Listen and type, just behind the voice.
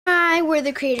we're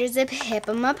the creators of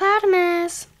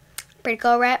Hippomopotamus. Pretty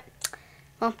cool, right?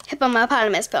 Well,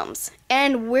 Hippomopotamus films.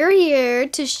 And we're here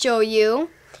to show you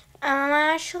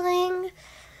Ashling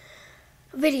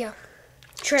video.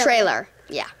 Trailer.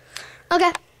 Yeah.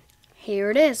 Okay. Here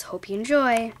it is. Hope you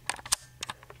enjoy.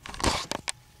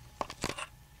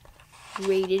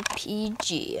 Rated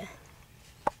PG.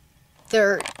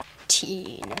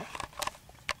 13.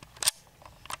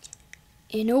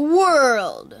 In a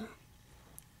world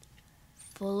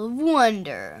full of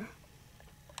wonder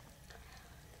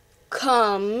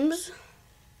comes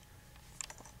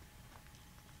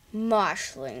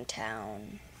Moshling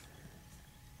Town.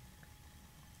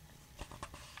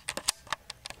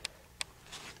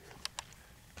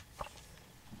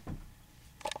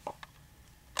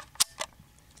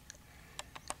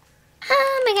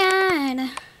 Oh my god.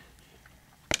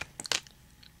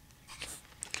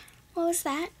 What was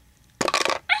that?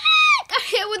 Got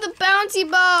hit with a bouncy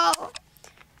ball.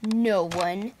 No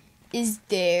one is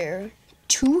there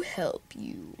to help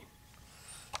you.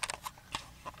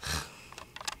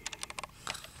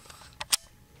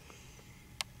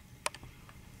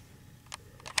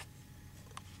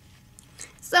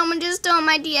 Someone just stole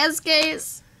my DS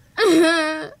case.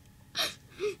 Hey,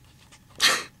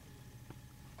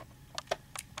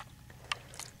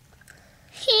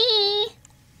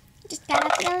 just got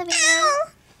off the elevator.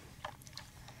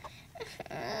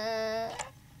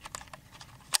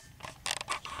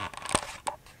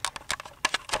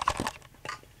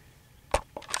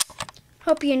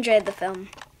 Hope you enjoyed the film.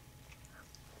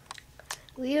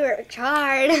 We worked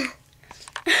hard.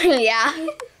 Yeah,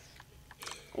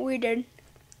 we did.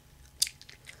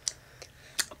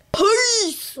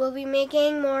 Peace! We'll be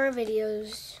making more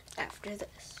videos after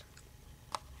this.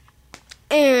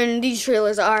 And these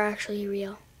trailers are actually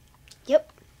real.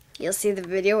 Yep. You'll see the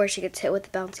video where she gets hit with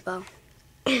the bouncy ball.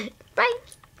 Bye.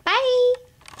 Bye.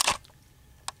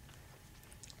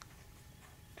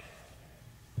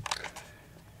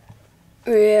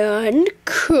 And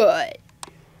cut.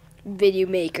 Video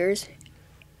makers,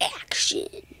 action.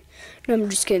 No, I'm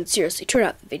just kidding. Seriously, turn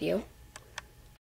off the video.